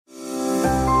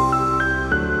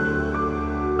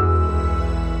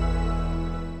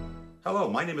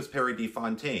my name is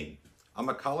DeFontaine. I'm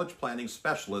a college planning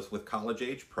specialist with College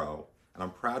Age Pro, and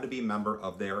I'm proud to be a member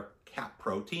of their CAP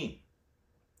Pro team.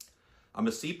 I'm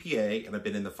a CPA, and I've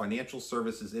been in the financial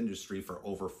services industry for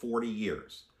over 40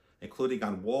 years, including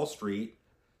on Wall Street,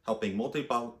 helping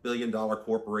multi-billion-dollar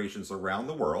corporations around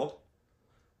the world,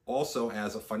 also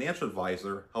as a financial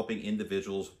advisor, helping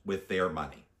individuals with their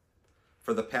money.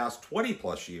 For the past 20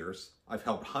 plus years, I've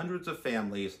helped hundreds of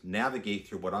families navigate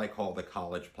through what I call the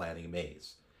college planning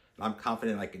maze. And I'm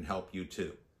confident I can help you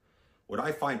too. What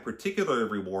I find particularly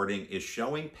rewarding is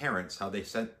showing parents how they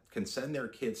can send their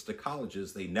kids to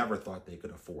colleges they never thought they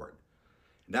could afford.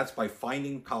 And that's by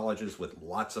finding colleges with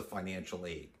lots of financial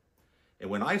aid. And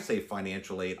when I say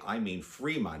financial aid, I mean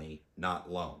free money,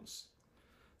 not loans.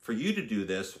 For you to do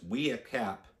this, we at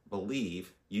CAP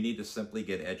believe you need to simply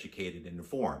get educated and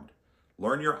informed.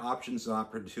 Learn your options and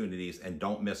opportunities and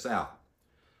don't miss out.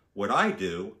 What I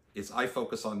do is I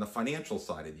focus on the financial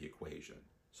side of the equation.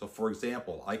 So for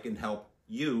example, I can help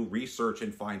you research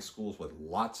and find schools with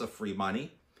lots of free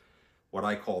money, what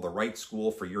I call the right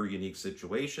school for your unique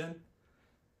situation,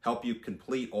 help you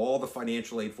complete all the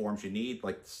financial aid forms you need,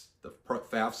 like the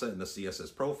FAFSA and the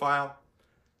CSS profile,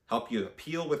 help you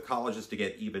appeal with colleges to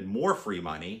get even more free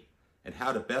money, and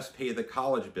how to best pay the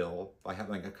college bill by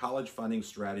having a college funding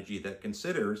strategy that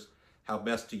considers how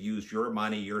best to use your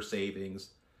money, your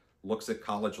savings, looks at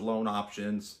college loan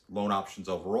options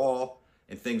overall,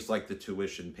 and things like the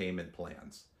tuition payment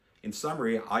plans. In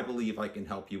summary, I believe I can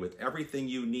help you with everything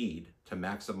you need to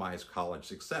maximize college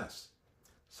success.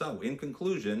 So in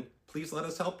conclusion, please let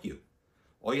us help you.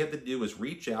 All you have to do is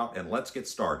reach out and let's get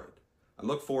started. I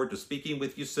look forward to speaking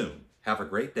with you soon. Have a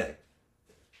great day.